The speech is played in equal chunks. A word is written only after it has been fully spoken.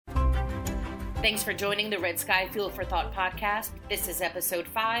Thanks for joining the Red Sky Fuel for Thought podcast. This is episode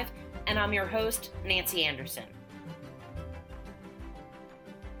 5, and I'm your host, Nancy Anderson.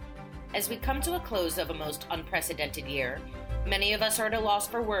 As we come to a close of a most unprecedented year, many of us are at a loss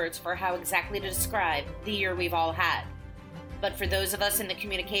for words for how exactly to describe the year we've all had. But for those of us in the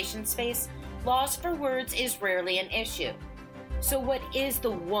communication space, loss for words is rarely an issue. So what is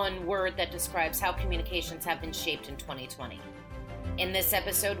the one word that describes how communications have been shaped in 2020? In this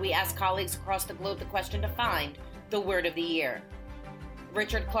episode, we ask colleagues across the globe the question to find the word of the year.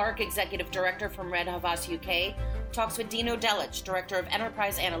 Richard Clark, Executive Director from Red Havas UK, talks with Dino Delic, Director of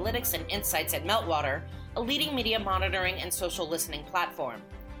Enterprise Analytics and Insights at Meltwater, a leading media monitoring and social listening platform.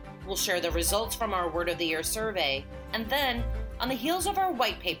 We'll share the results from our Word of the Year survey, and then, on the heels of our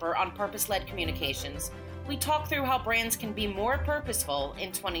white paper on purpose-led communications, we talk through how brands can be more purposeful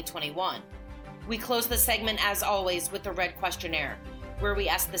in 2021. We close the segment, as always, with the Red Questionnaire, where we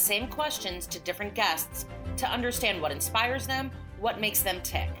ask the same questions to different guests to understand what inspires them, what makes them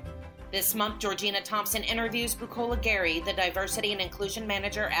tick. This month, Georgina Thompson interviews Bukola Gary, the Diversity and Inclusion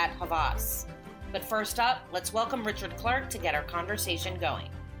Manager at Havas. But first up, let's welcome Richard Clark to get our conversation going.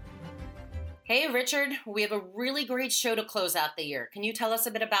 Hey, Richard, we have a really great show to close out the year. Can you tell us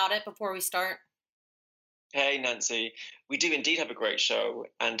a bit about it before we start? Hey, Nancy. We do indeed have a great show,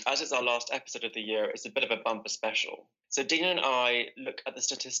 and as it's our last episode of the year, it's a bit of a bumper special. So Dino and I look at the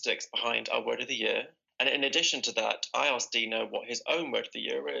statistics behind our Word of the Year, and in addition to that, I asked Dino what his own Word of the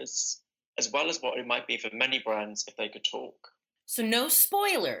Year is, as well as what it might be for many brands if they could talk. So no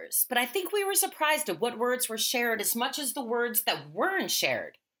spoilers, but I think we were surprised at what words were shared as much as the words that weren't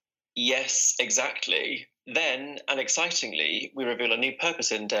shared. Yes, exactly. Then, and excitingly, we reveal a new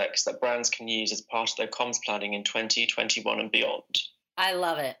purpose index that brands can use as part of their comms planning in 2021 and beyond. I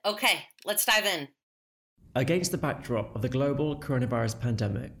love it. Okay, let's dive in. Against the backdrop of the global coronavirus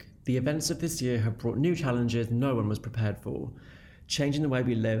pandemic, the events of this year have brought new challenges no one was prepared for, changing the way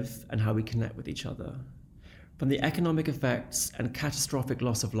we live and how we connect with each other. From the economic effects and catastrophic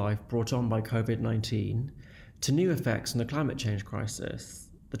loss of life brought on by COVID-19, to new effects from the climate change crisis,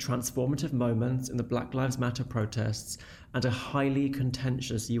 the transformative moments in the Black Lives Matter protests, and a highly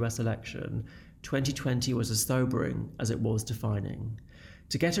contentious US election, 2020 was as sobering as it was defining.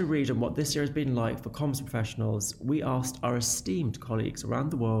 To get a read on what this year has been like for comms professionals, we asked our esteemed colleagues around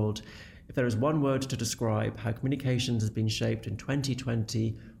the world if there is one word to describe how communications has been shaped in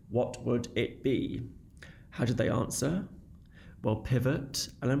 2020, what would it be? How did they answer? Well, pivot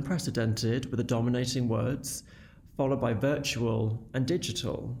and unprecedented were the dominating words, followed by virtual and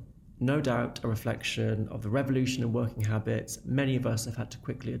digital. No doubt a reflection of the revolution in working habits many of us have had to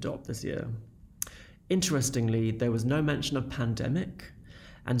quickly adopt this year. Interestingly, there was no mention of pandemic,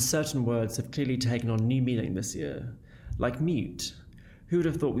 and certain words have clearly taken on new meaning this year, like mute. Who would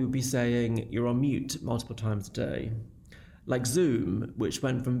have thought we would be saying you're on mute multiple times a day? Like Zoom, which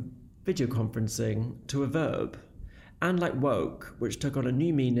went from video conferencing to a verb. And like woke, which took on a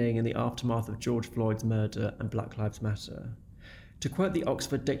new meaning in the aftermath of George Floyd's murder and Black Lives Matter. To quote the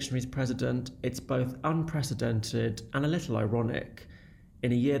Oxford Dictionary's president, it's both unprecedented and a little ironic.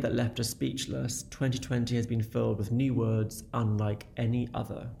 In a year that left us speechless, 2020 has been filled with new words unlike any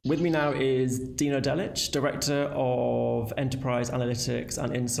other. With me now is Dino Delic, Director of Enterprise Analytics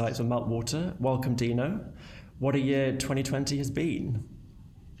and Insights for Meltwater. Welcome, Dino. What a year 2020 has been.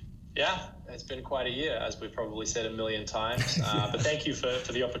 Yeah, it's been quite a year, as we've probably said a million times. But thank you for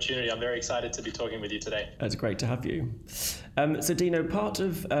the opportunity. I'm very excited to be talking with you today. It's great to have you. So Dino, part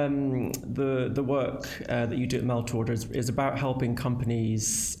of the work that you do at Meltwater is about helping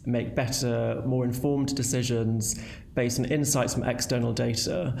companies make better, more informed decisions based on insights from external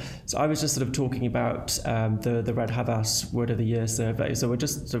data. So I was just sort of talking about the Red Havas Word of the Year survey. So we're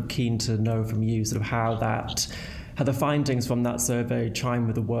just sort of keen to know from you sort of how the findings from that survey chime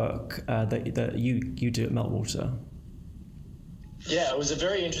with the work that you do at Meltwater. Yeah, it was a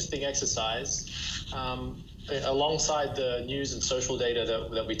very interesting exercise. Alongside the news and social data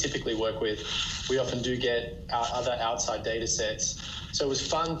that we typically work with, we often do get other outside data sets. So it was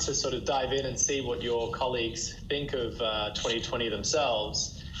fun to sort of dive in and see what your colleagues think of 2020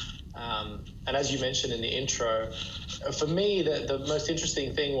 themselves. And as you mentioned in the intro, for me, the most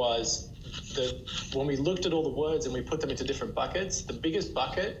interesting thing was when we looked at all the words and we put them into different buckets, the biggest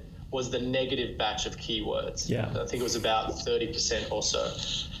bucket was the negative batch of keywords. Yeah. I think it was about 30% or so.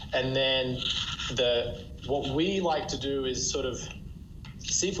 And then what we like to do is sort of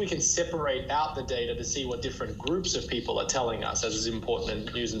see if we can separate out the data to see what different groups of people are telling us, as is important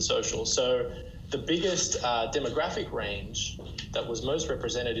in news and social. So the biggest demographic range that was most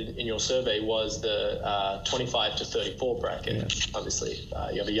represented in your survey was the 25 to 34 bracket. Yeah. Obviously,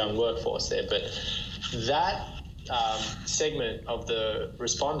 you have a young workforce there, but that segment of the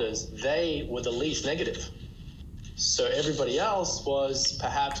responders, they were the least negative. So everybody else was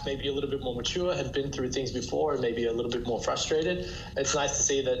perhaps maybe a little bit more mature, had been through things before, and maybe a little bit more frustrated. It's nice to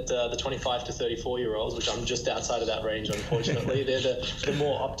see that the 25 to 34-year-olds, which I'm just outside of that range, unfortunately, they're the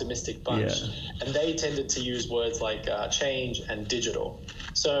more optimistic bunch. Yeah. And they tended to use words like change and digital.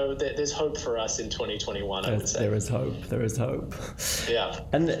 So there's hope for us in 2021, I would say. There is hope. There is hope. Yeah.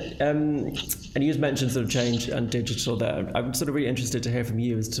 And you mentioned sort of change and digital there. I'm sort of really interested to hear from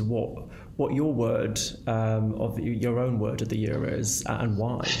you as to what your word of your own word of the year is and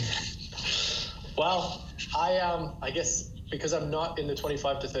why. Well, I guess because I'm not in the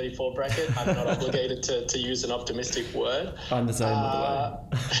 25 to 34 bracket, I'm not obligated to use an optimistic word. I'm the same, by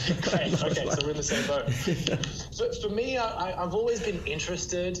the way. Great. Okay, so we're in the same boat. But for me, I've always been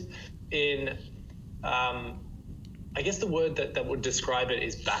interested in, I guess the word that would describe it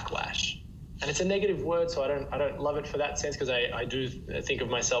is backlash. And it's a negative word, so I don't love it for that sense, because I do think of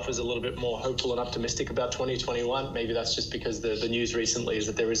myself as a little bit more hopeful and optimistic about 2021. Maybe that's just because the news recently is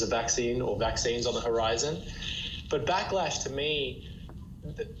that there is a vaccine or vaccines on the horizon. But backlash to me,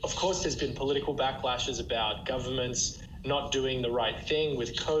 of course, there's been political backlashes about governments not doing the right thing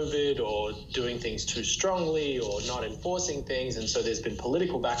with COVID or doing things too strongly or not enforcing things. And so there's been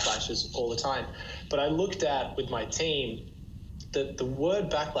political backlashes all the time. But I looked at with my team that the word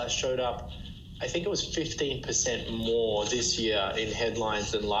backlash showed up, I think it was 15% more this year in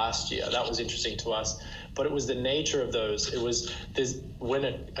headlines than last year. That was interesting to us. But it was the nature of those. When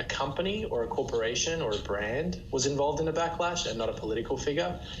a company or a corporation or a brand was involved in a backlash and not a political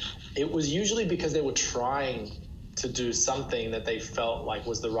figure, it was usually because they were trying to do something that they felt like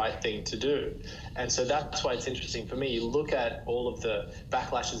was the right thing to do. And so that's why it's interesting for me. You look at all of the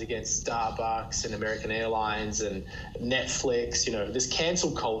backlashes against Starbucks and American Airlines and Netflix, this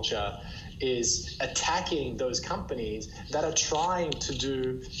cancel culture is attacking those companies that are trying to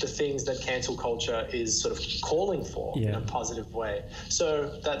do the things that cancel culture is sort of calling for in a positive way.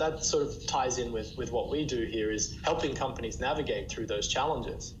 So that sort of ties in with what we do here, is helping companies navigate through those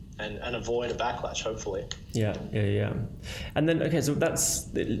challenges and avoid a backlash, hopefully. Yeah. And then, okay, so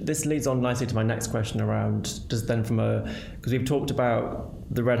this leads on nicely to my next question around, because we've talked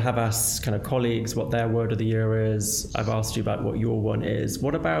about the Red Havas kind of colleagues, what their word of the year is. I've asked you about what your one is.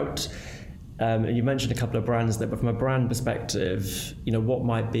 What about, you mentioned a couple of brands there, but from a brand perspective, what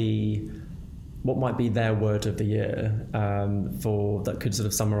might be their word of the year that could sort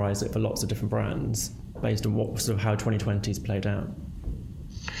of summarize it for lots of different brands based on what sort of how 2020's played out?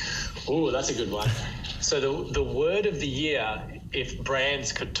 Oh, that's a good one. So the word of the year, if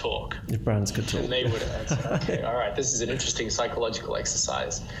brands could talk. If brands could talk. And they would answer. Okay, all right. This is an interesting psychological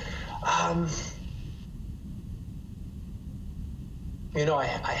exercise. I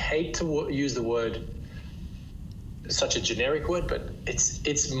hate to use the word, such a generic word, but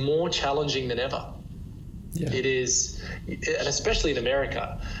it's more challenging than ever. Yeah. It is, and especially in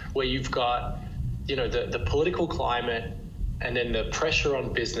America, where you've got, the political climate and then the pressure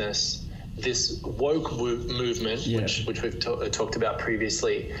on business, this woke movement, which we've talked about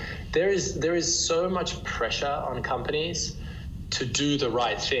previously. There is so much pressure on companies to do the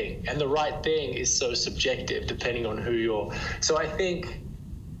right thing, and the right thing is so subjective depending on who you're. So I think,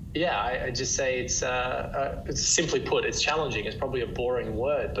 I just say it's simply put, it's challenging. It's probably a boring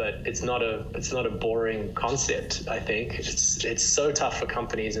word, but it's not a boring concept. I think it's so tough for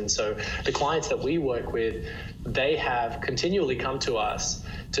companies, and so the clients that we work with, they have continually come to us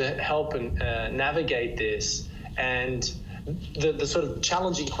to help and navigate this. And the sort of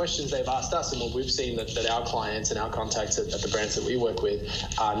challenging questions they've asked us, and what we've seen that our clients and our contacts at the brands that we work with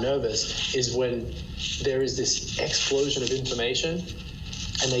are nervous, is when there is this explosion of information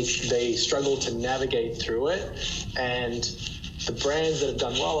and they struggle to navigate through it. And the brands that have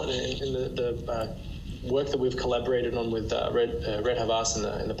done well in the work that we've collaborated on with Red Havas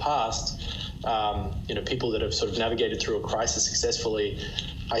in the past, people that have sort of navigated through a crisis successfully,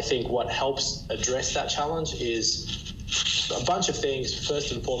 I think what helps address that challenge is a bunch of things.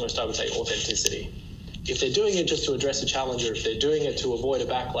 First and foremost, I would say authenticity. If they're doing it just to address a challenge, or if they're doing it to avoid a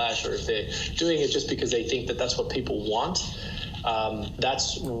backlash, or if they're doing it just because they think that that's what people want,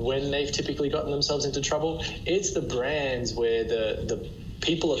 that's when they've typically gotten themselves into trouble. It's the brands where the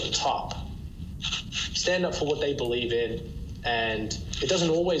people at the top stand up for what they believe in, and it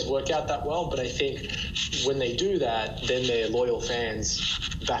doesn't always work out that well, but I think when they do that, then their loyal fans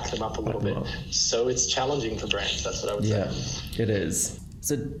back them up a little bit. So it's challenging for brands. That's what I would say. Yeah, it is.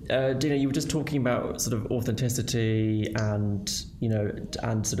 So, Dina, you were just talking about sort of authenticity and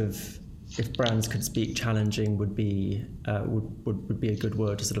sort of if brands could speak, challenging would be a good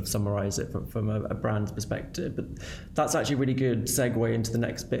word to sort of summarize it from a brand's perspective. But that's actually a really good segue into the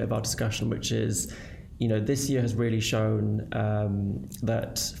next bit of our discussion, which is, this year has really shown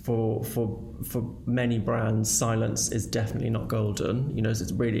that for many brands, silence is definitely not golden. So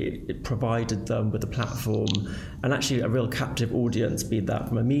it provided them with a platform and actually a real captive audience, be that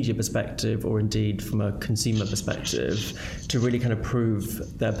from a media perspective or indeed from a consumer perspective, to really kind of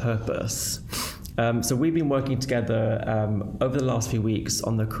prove their purpose. So we've been working together over the last few weeks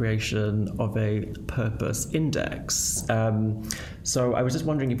on the creation of a purpose index. So I was just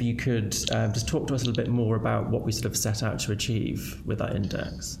wondering if you could just talk to us a little bit more about what we sort of set out to achieve with that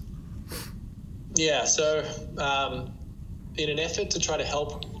index. Yeah, so in an effort to try to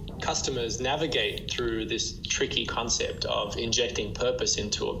help customers navigate through this tricky concept of injecting purpose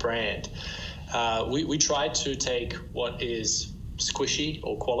into a brand, we tried to take what is squishy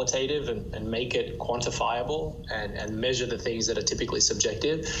or qualitative and make it quantifiable and measure the things that are typically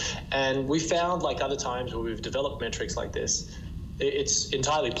subjective. And we found, like other times where we've developed metrics like this, it's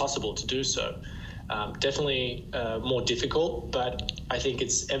entirely possible to do so. Definitely more difficult, but I think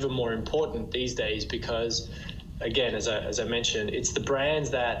it's ever more important these days because, again, as I mentioned, it's the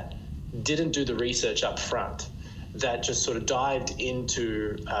brands that didn't do the research up front that just sort of dived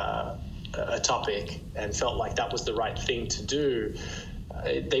into a topic and felt like that was the right thing to do.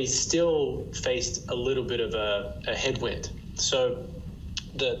 They still faced a little bit of a headwind. So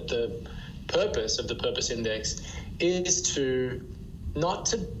the purpose of the Purpose Index is not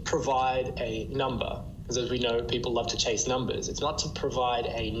to provide a number, because as we know, people love to chase numbers. It's not to provide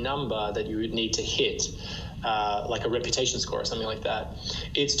a number that you would need to hit, like a reputation score or something like that.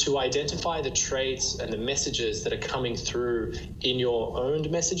 It's to identify the traits and the messages that are coming through in your owned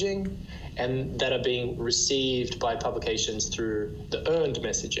messaging and that are being received by publications through the earned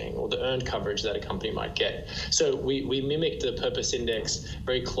messaging or the earned coverage that a company might get. So we mimicked the Purpose Index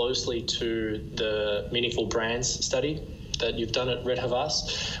very closely to the Meaningful Brands study that you've done at Red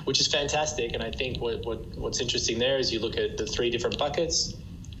Havas, which is fantastic. And I think what's interesting there is you look at the three different buckets: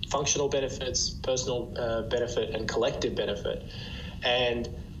 functional benefits, personal benefit, and collective benefit. And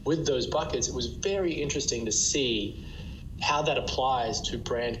with those buckets, it was very interesting to see how that applies to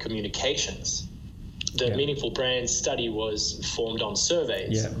brand communications. The Meaningful Brands study was formed on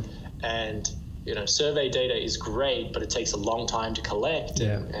surveys. Yeah. And survey data is great, but it takes a long time to collect.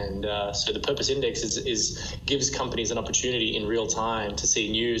 Yeah. And so the Purpose Index gives companies an opportunity in real time to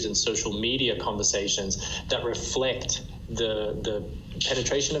see news and social media conversations that reflect the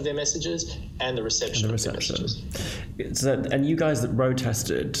penetration of their messages and the reception of their messages. So, and you guys that road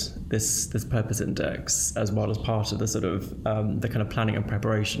tested this Purpose Index as well as part of the sort of the kind of planning and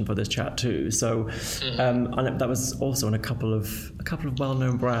preparation for this chat too. So and that was also on a couple of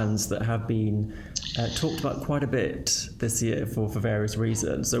well-known brands that have been talked about quite a bit this year for various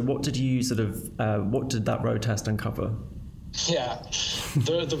reasons. So what did you what did that road test uncover? Yeah,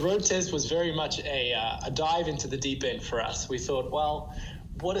 the road test was very much a dive into the deep end for us. We thought, well,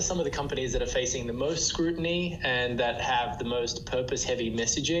 what are some of the companies that are facing the most scrutiny and that have the most purpose-heavy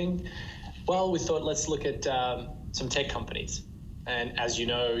messaging? Well, we thought, let's look at some tech companies. And as you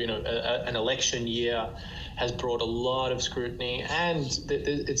know, an election year has brought a lot of scrutiny, and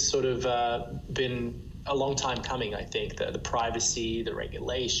it's sort of been a long time coming, I think. The privacy, the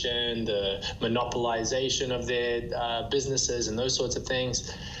regulation, the monopolization of their businesses and those sorts of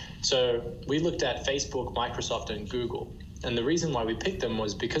things. So we looked at Facebook, Microsoft, and Google. And the reason why we picked them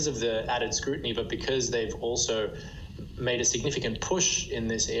was because of the added scrutiny, but because they've also made a significant push in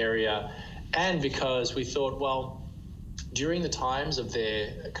this area, and because we thought, well, during the times of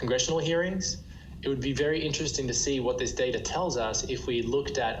their congressional hearings, it would be very interesting to see what this data tells us if we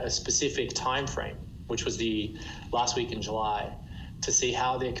looked at a specific time frame, which was the last week in July, to see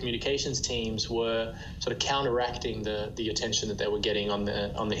how their communications teams were sort of counteracting the attention that they were getting on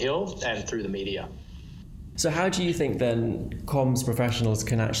the Hill and through the media. So how do you think then comms professionals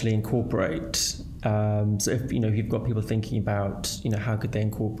can actually incorporate, so if you've got people thinking about, how could they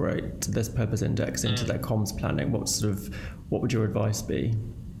incorporate this Purpose Index into their comms planning, what would your advice be?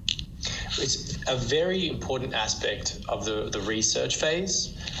 It's a very important aspect of the research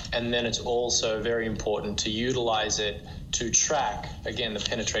phase, and then it's also very important to utilize it to track, again, the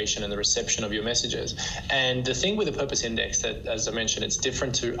penetration and the reception of your messages. And the thing with the Purpose Index, that, as I mentioned, it's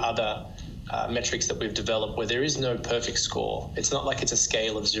different to other metrics that we've developed where there is no perfect score. It's not like it's a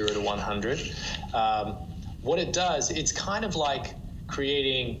scale of 0 to 100. What it does, it's kind of like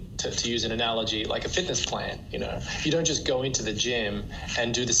creating, to use an analogy, like a fitness plan. You know, you don't just go into the gym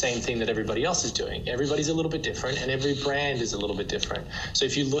and do the same thing that everybody else is doing. Everybody's a little bit different, and every brand is a little bit different. So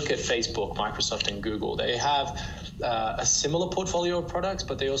if you look at Facebook, Microsoft, and Google, they have a similar portfolio of products,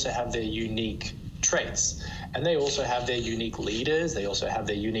 but they also have their unique traits, and they also have their unique leaders. They also have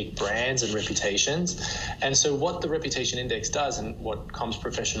their unique brands and reputations. And so what the reputation index does, and what comms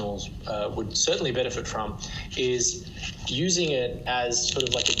professionals would certainly benefit from, is using it as sort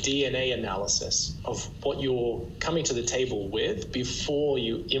of like a DNA analysis of what you're coming to the table with before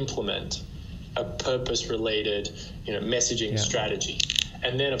you implement a purpose-related, messaging strategy.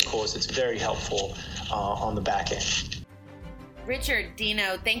 And then, of course, it's very helpful on the back end. Richard,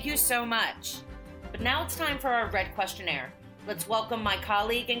 Dino, thank you so much. But now it's time for our Red Questionnaire. Let's welcome my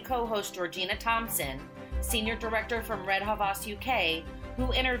colleague and co-host Georgina Thompson, Senior Director from Red Havas UK,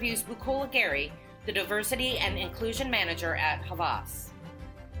 who interviews Bukola Gary, the Diversity and Inclusion Manager at Havas.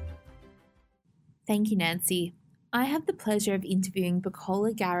 Thank you, Nancy. I have the pleasure of interviewing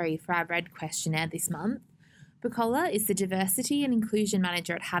Bukola Gary for our Red Questionnaire this month. Bukola is the Diversity and Inclusion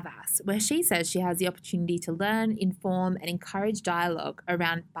Manager at Havas, where she says she has the opportunity to learn, inform, and encourage dialogue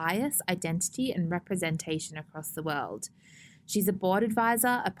around bias, identity, and representation across the world. She's a board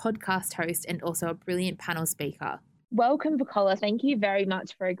advisor, a podcast host, and also a brilliant panel speaker. Welcome, Bukola. Thank you very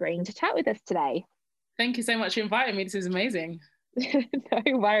much for agreeing to chat with us today. Thank you so much for inviting me. This is amazing.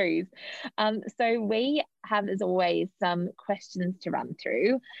 No worries. So we have, as always, some questions to run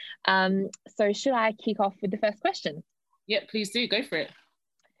through. So should I kick off with the first question? Yeah, please do. Go for it.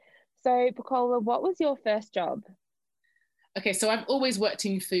 So, Bukola, what was your first job? Okay, so I've always worked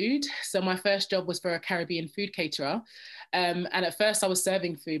in food. So my first job was for a Caribbean food caterer. And at first I was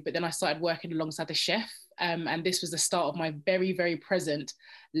serving food, but then I started working alongside the chef. And this was the start of my very, very present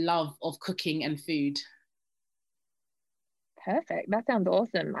love of cooking and food. Perfect. That sounds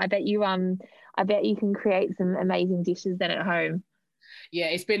awesome. I bet you can create some amazing dishes then at home.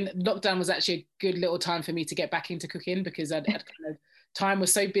 Yeah, lockdown was actually a good little time for me to get back into cooking, because I'd kind of, time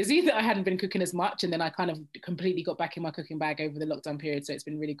was so busy that I hadn't been cooking as much, and then I kind of completely got back in my cooking bag over the lockdown period. So it's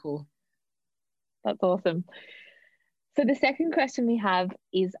been really cool. That's awesome. So the second question we have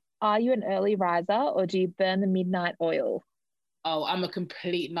is, are you an early riser or do you burn the midnight oil? Oh, I'm a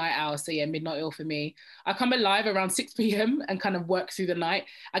complete night owl. So yeah, midnight oil for me. I come alive around 6 p.m. and kind of work through the night.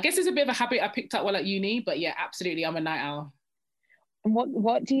 I guess it's a bit of a habit I picked up while at uni, but yeah, absolutely, I'm a night owl. And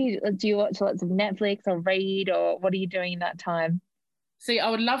what do you watch lots of Netflix or read, or what are you doing in that time? See,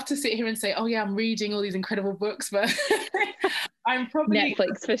 I would love to sit here and say, oh yeah, I'm reading all these incredible books, but I'm probably...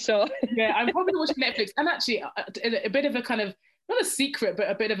 Netflix for sure. Yeah, I'm probably watching Netflix. And actually a bit of a kind of, not a secret,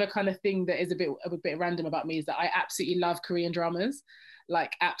 but a bit of a kind of thing that is a bit random about me is that I absolutely love Korean dramas,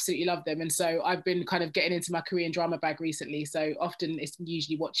 like absolutely love them. And so I've been kind of getting into my Korean drama bag recently. So often it's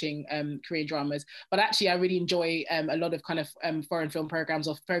usually watching Korean dramas, but actually I really enjoy a lot of kind of foreign film programs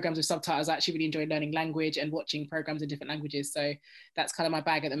or programs with subtitles. I actually really enjoy learning language and watching programs in different languages. So that's kind of my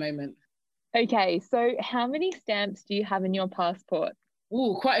bag at the moment. Okay, so how many stamps do you have in your passport?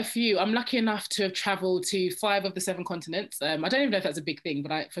 Oh, quite a few. I'm lucky enough to have traveled to 5 of the 7 continents. I don't even know if that's a big thing,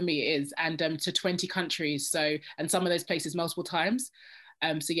 but for me it is, and to 20 countries. So, and some of those places multiple times.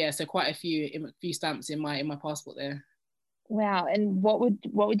 So yeah, so quite a few stamps in my passport there. Wow. And what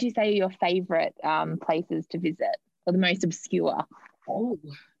would you say are your favorite places to visit, or the most obscure? Oh,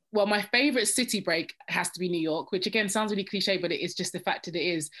 well, my favorite city break has to be New York, which again sounds really cliche, but it is just the fact that it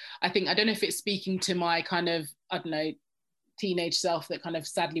is. I don't know if it's speaking to my kind of, I don't know, teenage self that kind of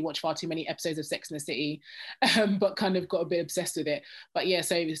sadly watched far too many episodes of Sex and the City, but kind of got a bit obsessed with it. But yeah,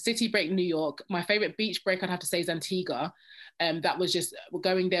 so city break, New York. My favorite beach break, I'd have to say, is Antigua. That was just,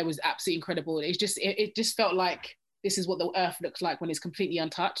 going there was absolutely incredible. It just felt like this is what the earth looks like when it's completely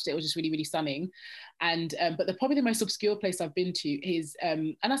untouched. It was just really, really stunning. And but probably the most obscure place I've been to is,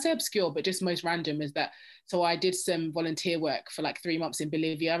 and I say obscure, but just most random, is that, so I did some volunteer work for like 3 months in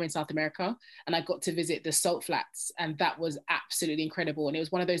Bolivia in South America, and I got to visit the salt flats, and that was absolutely incredible. And it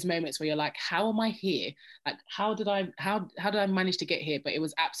was one of those moments where you're like, how am I here? Like, how did I manage to get here? But it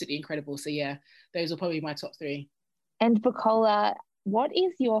was absolutely incredible. So yeah, those are probably my top 3. And Bukola, what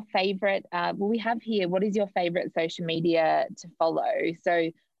is your favorite, we have here, what is your favorite social media to follow? So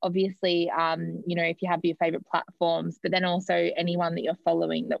obviously, if you have your favorite platforms, but then also anyone that you're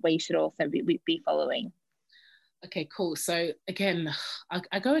following that we should also be following. Okay, cool. So again,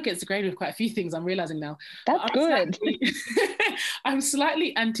 I go against the grain with quite a few things, I'm realizing now. That's good. I'm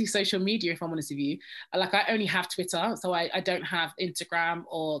slightly anti-social media, if I'm honest with you. Like, I only have Twitter, so I don't have Instagram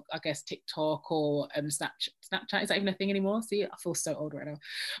or I guess TikTok or Snapchat. Is that even a thing anymore? See, I feel so old right now.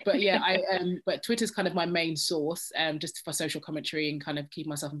 But yeah, but Twitter's kind of my main source, just for social commentary and kind of keep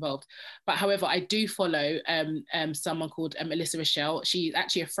myself involved. But however, I do follow someone called Alyssa Rochelle. She's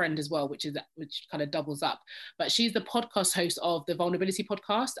actually a friend as well, which kind of doubles up. But she's the podcast host of the Vulnerability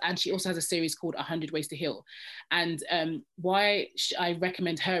podcast, and she also has a series called 100 Ways to Heal. And why I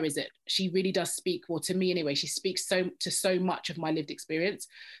recommend her is that she really does speak, well, to me anyway, she speaks to so much of my lived experience.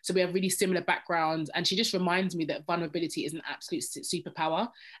 So we have really similar backgrounds, and she just reminds me that vulnerability is an absolute superpower,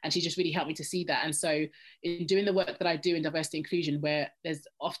 and she just really helped me to see that. And so in doing the work that I do in diversity inclusion, where there's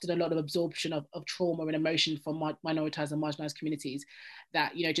often a lot of absorption of trauma and emotion from minoritized and marginalized communities,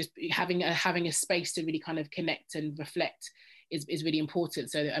 that, you know, just having a space to really kind of connect and reflect is really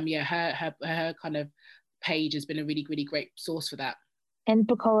important. So yeah, her kind of page has been a really, really great source for that. And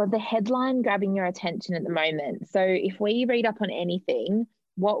Bukola, the headline grabbing your attention at the moment. So if we read up on anything,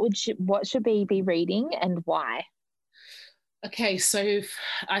 what should we be reading and why? Okay, so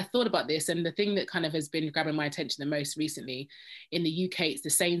I thought about this, and the thing that kind of has been grabbing my attention the most recently in the UK, it's the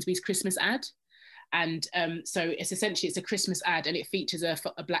Sainsbury's Christmas ad. And so it's a Christmas ad, and it features a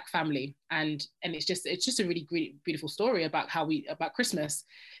Black family, and it's just a really great, beautiful story about about Christmas.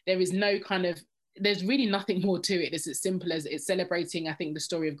 There's really nothing more to it. It's as simple as it's celebrating, I think, the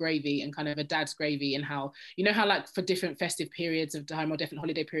story of gravy and kind of a dad's gravy, and how, you know, how like for different festive periods of time or different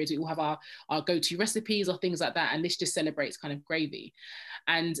holiday periods, we all have our go-to recipes or things like that. And this just celebrates kind of gravy.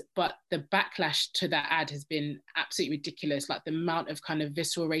 But the backlash to that ad has been absolutely ridiculous. Like the amount of kind of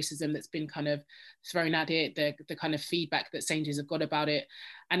visceral racism that's been kind of thrown at it, the kind of feedback that Sainsbury's have got about it.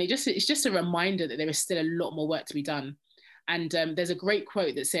 And it's just a reminder that there is still a lot more work to be done. And there's a great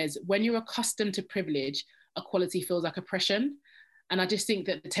quote that says, when you're accustomed to privilege, equality feels like oppression. And I just think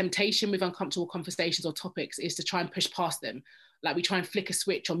that the temptation with uncomfortable conversations or topics is to try and push past them. Like we try and flick a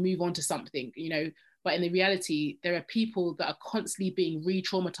switch or move on to something, you know, but in the reality, there are people that are constantly being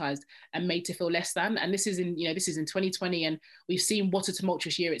re-traumatized and made to feel less than. And this is in 2020, and we've seen what a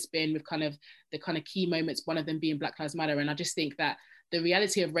tumultuous year it's been with kind of the kind of key moments, one of them being Black Lives Matter. And I just think that the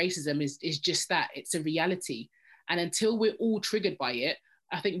reality of racism is just that, it's a reality. And until we're all triggered by it,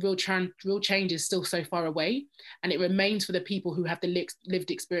 I think real change is still so far away, and it remains for the people who have the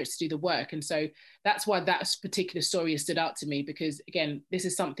lived experience to do the work. And so that's why that particular story has stood out to me, because again, this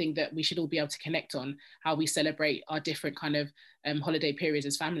is something that we should all be able to connect on, how we celebrate our different kind of holiday periods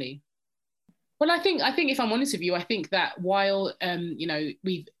as family. Well, I think if I'm honest with you, I think that while time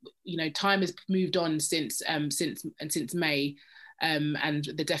has moved on since May. And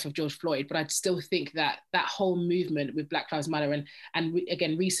the death of George Floyd, but I still think that whole movement with Black Lives Matter and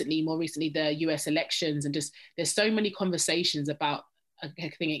again more recently the US elections, and just there's so many conversations about I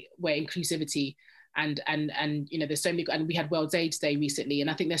think where inclusivity and you know, there's so many, and we had World AIDS Day recently, and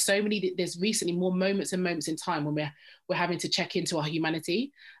I think there's recently more moments in time when we're having to check into our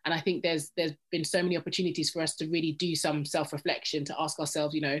humanity. And I think there's been so many opportunities for us to really do some self-reflection, to ask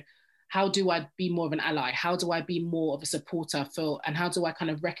ourselves, you know, how do I be more of an ally? How do I be more of a supporter and how do I kind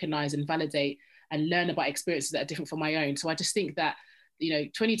of recognize and validate and learn about experiences that are different from my own? So I just think that, you know,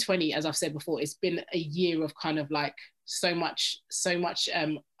 2020, as I've said before, it's been a year of kind of like so much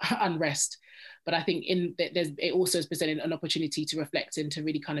unrest. But I think it also has presented an opportunity to reflect and to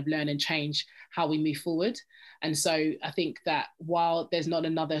really kind of learn and change how we move forward. And so I think that while there's not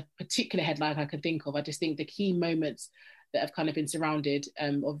another particular headline I can think of, I just think the key moments that have kind of been surrounded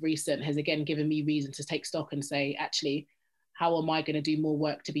of recent has again given me reason to take stock and say, actually, how am I going to do more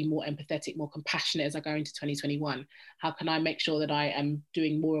work to be more empathetic, more compassionate as I go into 2021? How can I make sure that I am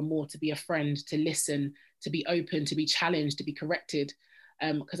doing more and more to be a friend, to listen, to be open, to be challenged, to be corrected?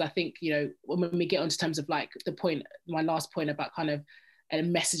 Because I think, you know, when we get onto terms of like my last point about kind of a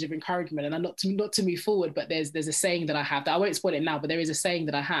message of encouragement, and not to move forward, but there's a saying that I have that I won't spoil it now, but there is a saying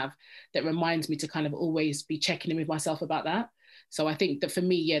that I have that reminds me to kind of always be checking in with myself about that. So I think that for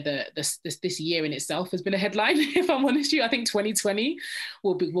me, yeah, this year in itself has been a headline. If I'm honest with you, I think 2020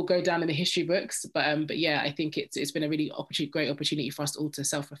 will go down in the history books. But yeah, I think it's been a really great opportunity for us all to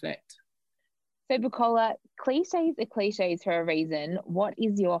self-reflect. So Bukola, cliches are cliches for a reason. What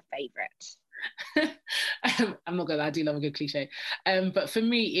is your favourite? I'm not gonna lie, I do love a good cliche, but for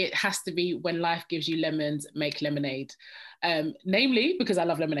me it has to be when life gives you lemons, make lemonade. Namely because I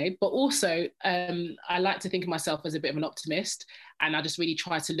love lemonade, but also I like to think of myself as a bit of an optimist, and I just really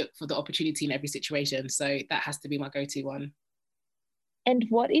try to look for the opportunity in every situation. So that has to be my go-to one. And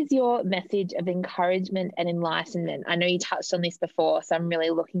what is your message of encouragement and enlightenment? I know you touched on this before, so I'm really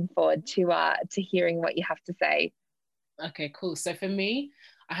looking forward to hearing what you have to say. Okay, cool. So for me,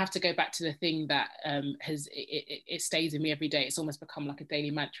 I have to go back to the thing that it stays with me every day. It's almost become like a daily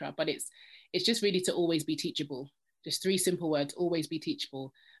mantra, but it's it's just really to always be teachable. Just 3 simple words, always be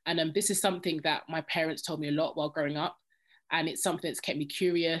teachable. And this is something that my parents told me a lot while growing up. And it's something that's kept me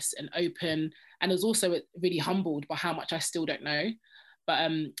curious and open. And I was also really humbled by how much I still don't know.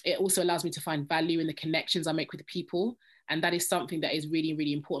 But it also allows me to find value in the connections I make with the people. And that is something that is really,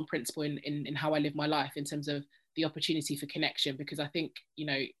 really important principle in how I live my life, in terms of the opportunity for connection. Because I think, you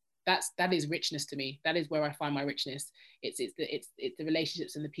know, that is richness to me. That is where I find my richness. It's the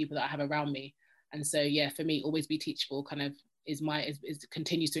relationships and the people that I have around me. And so, yeah, for me, always be teachable kind of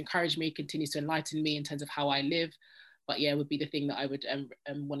continues to encourage me, continues to enlighten me in terms of how I live. But yeah, would be the thing that I would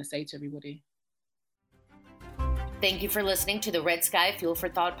want to say to everybody. Thank you for listening to the Red Sky Fuel for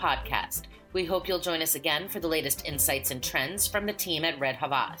Thought podcast. We hope you'll join us again for the latest insights and trends from the team at Red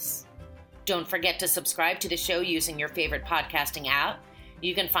Havas. Don't forget to subscribe to the show using your favorite podcasting app.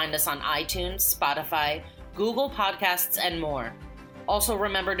 You can find us on iTunes, Spotify, Google Podcasts, and more. Also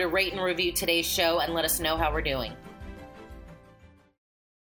remember to rate and review today's show and let us know how we're doing.